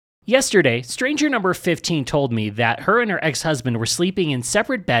Yesterday, stranger number 15 told me that her and her ex-husband were sleeping in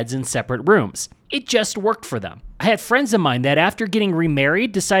separate beds in separate rooms. It just worked for them. I had friends of mine that after getting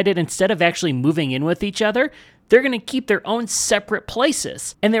remarried decided instead of actually moving in with each other, they're going to keep their own separate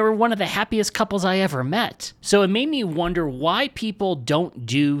places. And they were one of the happiest couples I ever met. So it made me wonder why people don't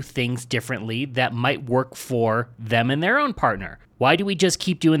do things differently that might work for them and their own partner. Why do we just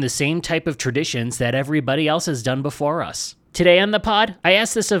keep doing the same type of traditions that everybody else has done before us? Today on the pod, I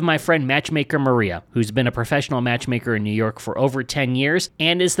asked this of my friend Matchmaker Maria, who's been a professional matchmaker in New York for over 10 years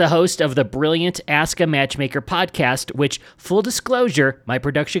and is the host of the brilliant Ask a Matchmaker podcast, which, full disclosure, my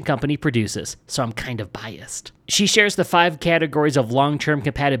production company produces, so I'm kind of biased. She shares the 5 categories of long-term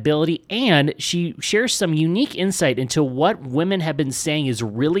compatibility, and she shares some unique insight into what women have been saying is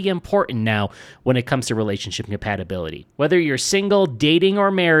really important now when it comes to relationship compatibility. Whether you're single, dating,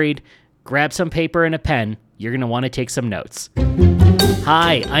 or married, grab some paper and a pen. You're going to want to take some notes.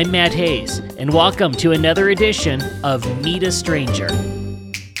 Hi, I'm Matt Hayes, and welcome to another edition of Meet a Stranger.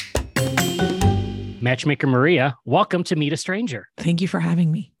 Matchmaker Maria, welcome to Meet a Stranger. Thank you for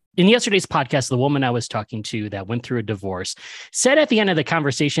having me. In yesterday's podcast, the woman I was talking to that went through a divorce said at the end of the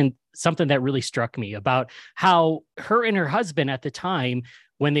conversation something that really struck me about how her and her husband at the time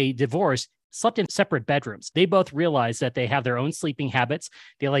when they divorced slept in separate bedrooms. They both realized that they have their own sleeping habits.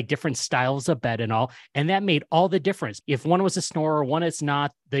 They like different styles of bed and all. And that made all the difference. If one was a snorer, one is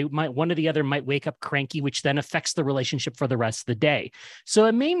not, one or the other might wake up cranky, which then affects the relationship for the rest of the day. So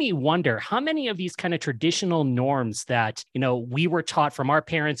it made me wonder how many of these kind of traditional norms that, we were taught from our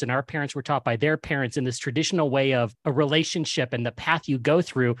parents and our parents were taught by their parents in this traditional way of a relationship and the path you go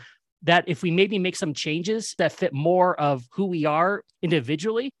through, that if we maybe make some changes that fit more of who we are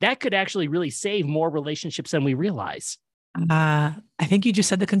individually, that could actually really save more relationships than we realize. I think you just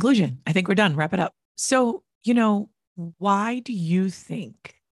said the conclusion. I think we're done. Wrap it up. So, why do you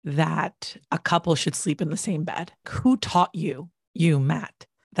think that a couple should sleep in the same bed? Who taught you, Matt,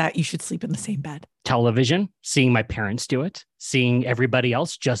 that you should sleep in the same bed? Television, seeing my parents do it, seeing everybody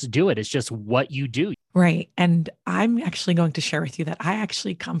else just do it. It's just what you do. Right. And I'm actually going to share with you that I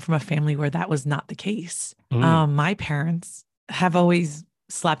actually come from a family where that was not the case. My parents have always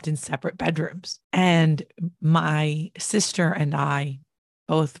slept in separate bedrooms. And my sister and I,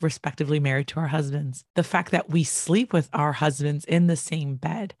 both respectively married to our husbands, the fact that we sleep with our husbands in the same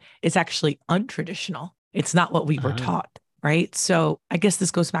bed is actually untraditional. It's not what we were taught. Right. So I guess this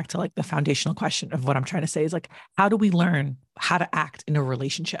goes back to like the foundational question of what I'm trying to say is like, how do we learn how to act in a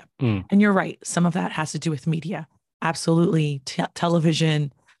relationship? And you're right. Some of that has to do with media. Absolutely.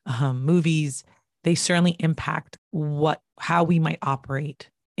 Television, movies, they certainly impact how we might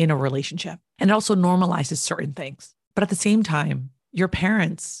operate in a relationship. And it also normalizes certain things. But at the same time, your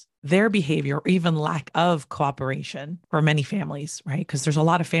parents, their behavior or even lack of cooperation for many families, right? Because there's a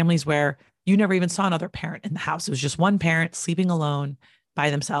lot of families where you never even saw another parent in the house. It was just one parent sleeping alone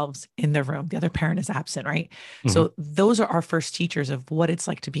by themselves in their room. The other parent is absent, right? Mm-hmm. So those are our first teachers of what it's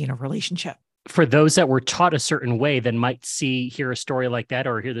like to be in a relationship. For those that were taught a certain way, then might hear a story like that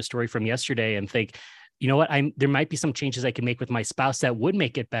or hear the story from yesterday and think, you know what, there might be some changes I can make with my spouse that would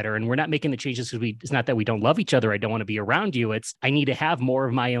make it better. And we're not making the changes because it's not that we don't love each other. I don't want to be around you. It's I need to have more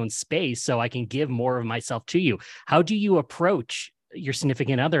of my own space so I can give more of myself to you. How do you approach your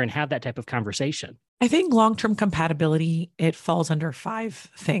significant other and have that type of conversation? I think long-term compatibility, it falls under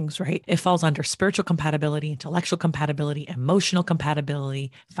 5 things, right? It falls under spiritual compatibility, intellectual compatibility, emotional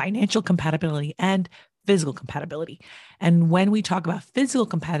compatibility, financial compatibility, and physical compatibility. And when we talk about physical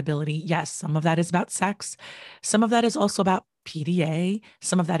compatibility, yes, some of that is about sex. Some of that is also about PDA.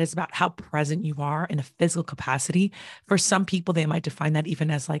 Some of that is about how present you are in a physical capacity. For some people, they might define that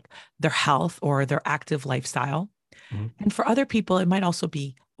even as like their health or their active lifestyle. Mm-hmm. And for other people, it might also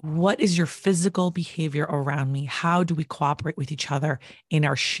be, what is your physical behavior around me? How do we cooperate with each other in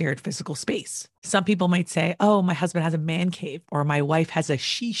our shared physical space? Some people might say, oh, my husband has a man cave or my wife has a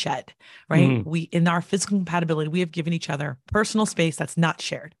she shed, right? Mm-hmm. In our physical compatibility, we have given each other personal space that's not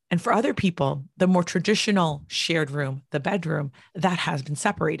shared. And for other people, the more traditional shared room, the bedroom, that has been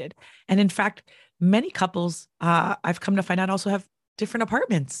separated. And in fact, many couples, I've come to find out, also have different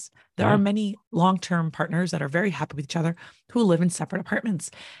apartments. There are many long-term partners that are very happy with each other who live in separate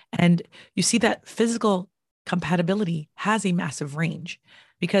apartments. And you see that physical compatibility has a massive range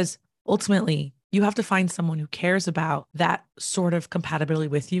because ultimately you have to find someone who cares about that sort of compatibility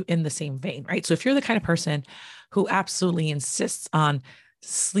with you in the same vein, right? So if you're the kind of person who absolutely insists on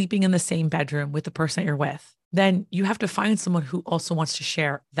sleeping in the same bedroom with the person that you're with, then you have to find someone who also wants to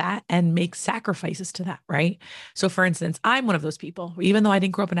share that and make sacrifices to that, right? So for instance, I'm one of those people, even though I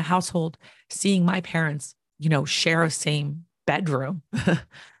didn't grow up in a household seeing my parents, share a same bedroom,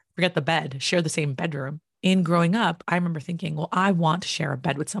 forget the bed, share the same bedroom. In growing up, I remember thinking, well, I want to share a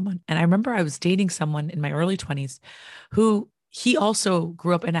bed with someone. And I remember I was dating someone in my early 20s who he also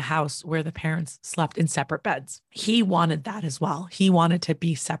grew up in a house where the parents slept in separate beds. He wanted that as well. He wanted to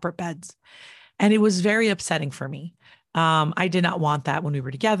be separate beds. And it was very upsetting for me. I did not want that when we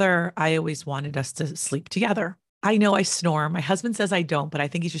were together. I always wanted us to sleep together. I know I snore. My husband says I don't, but I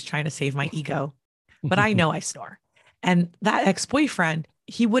think he's just trying to save my ego. But I know I snore. And that ex-boyfriend,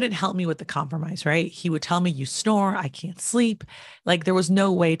 he wouldn't help me with the compromise, right? He would tell me, you snore, I can't sleep. Like there was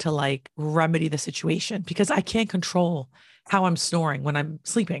no way to like remedy the situation because I can't control how I'm snoring when I'm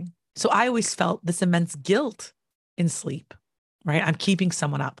sleeping. So I always felt this immense guilt in sleep, right? I'm keeping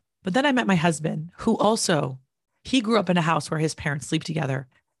someone up. But then I met my husband, who also, he grew up in a house where his parents sleep together.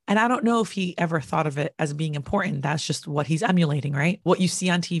 And I don't know if he ever thought of it as being important. That's just what he's emulating, right? What you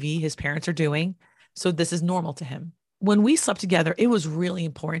see on TV, his parents are doing. So this is normal to him. When we slept together, it was really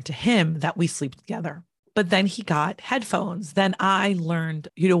important to him that we sleep together. But then he got headphones. Then I learned,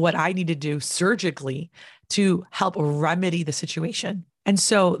 what I need to do surgically to help remedy the situation. And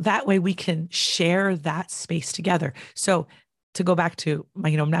so that way we can share that space together. So to go back to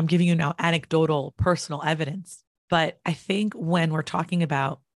I'm giving you now anecdotal personal evidence, but I think when we're talking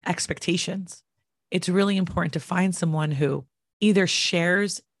about expectations, it's really important to find someone who either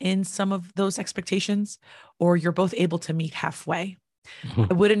shares in some of those expectations or you're both able to meet halfway.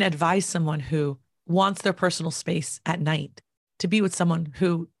 I wouldn't advise someone who wants their personal space at night to be with someone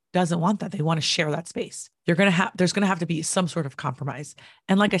who doesn't want that. They want to share that space. There's going to have to be some sort of compromise.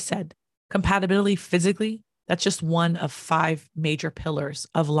 And like I said, compatibility physically, that's just one of 5 major pillars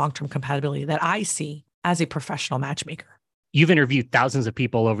of long-term compatibility that I see as a professional matchmaker. You've interviewed thousands of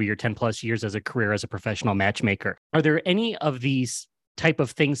people over your 10 plus years as a career as a professional matchmaker. Are there any of these type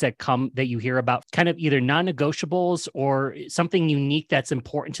of things that you hear about, kind of either non-negotiables or something unique that's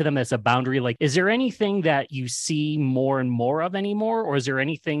important to them as a boundary? Like, is there anything that you see more and more of anymore? Or is there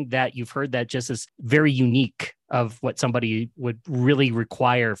anything that you've heard that just is very unique of what somebody would really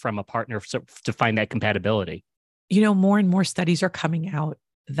require from a partner to find that compatibility? More and more studies are coming out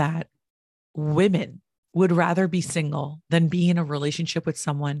that women would rather be single than be in a relationship with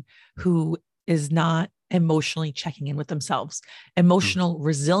someone who is not emotionally checking in with themselves. Emotional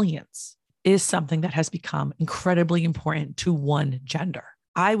resilience is something that has become incredibly important to one gender.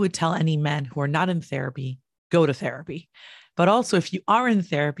 I would tell any men who are not in therapy, go to therapy. But also, if you are in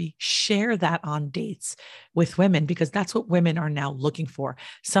therapy, share that on dates with women, because that's what women are now looking for.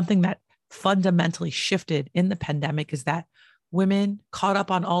 Something that fundamentally shifted in the pandemic is that women caught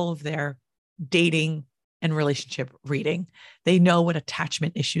up on all of their dating and relationship reading. They know what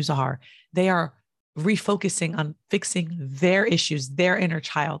attachment issues are. They are refocusing on fixing their issues, their inner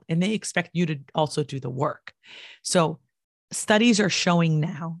child, and they expect you to also do the work. So studies are showing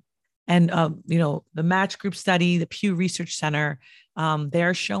now, and the Match Group study, the Pew Research Center,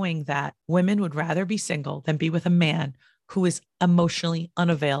 they're showing that women would rather be single than be with a man who is emotionally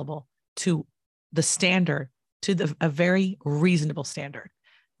unavailable to the standard, to a very reasonable standard,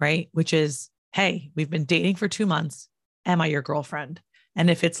 right? Which is, hey, we've been dating for 2 months. Am I your girlfriend? And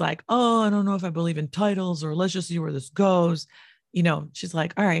if it's like, oh, I don't know if I believe in titles, or let's just see where this goes, she's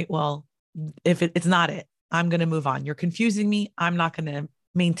like, all right, well, if it's not it, I'm going to move on. You're confusing me. I'm not going to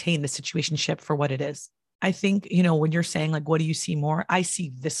maintain the situationship for what it is. I think, when you're saying like, what do you see more? I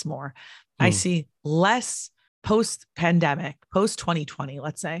see this more. I see less post-pandemic, post-2020,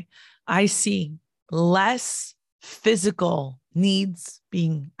 let's say. I see less physical needs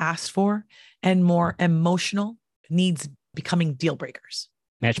being asked for and more emotional needs becoming deal breakers.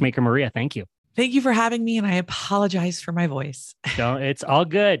 Matchmaker Maria, thank you. Thank you for having me. And I apologize for my voice. No, it's all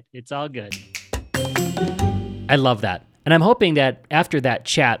good. It's all good. I love that. And I'm hoping that after that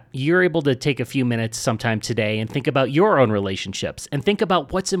chat, you're able to take a few minutes sometime today and think about your own relationships and think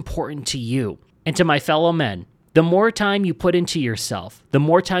about what's important to you. And to my fellow men, the more time you put into yourself, the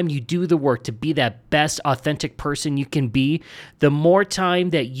more time you do the work to be that best authentic person you can be, the more time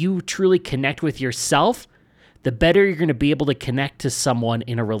that you truly connect with yourself, the better you're going to be able to connect to someone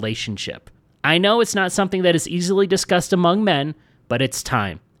in a relationship. I know it's not something that is easily discussed among men, but it's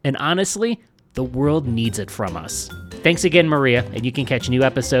time. And honestly, the world needs it from us. Thanks again, Maria, and you can catch new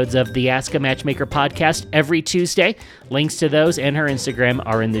episodes of the Ask a Matchmaker podcast every Tuesday. Links to those and her Instagram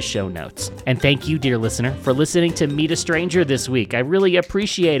are in the show notes. And thank you, dear listener, for listening to Meet a Stranger this week. I really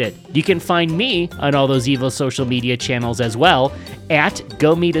appreciate it. You can find me on all those evil social media channels as well, at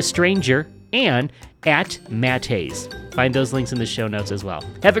Go Meet a Stranger and at Matt Hayes. Find those links in the show notes as well.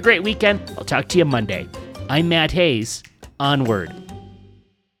 Have a great weekend. I'll talk to you Monday. I'm Matt Hayes. Onward.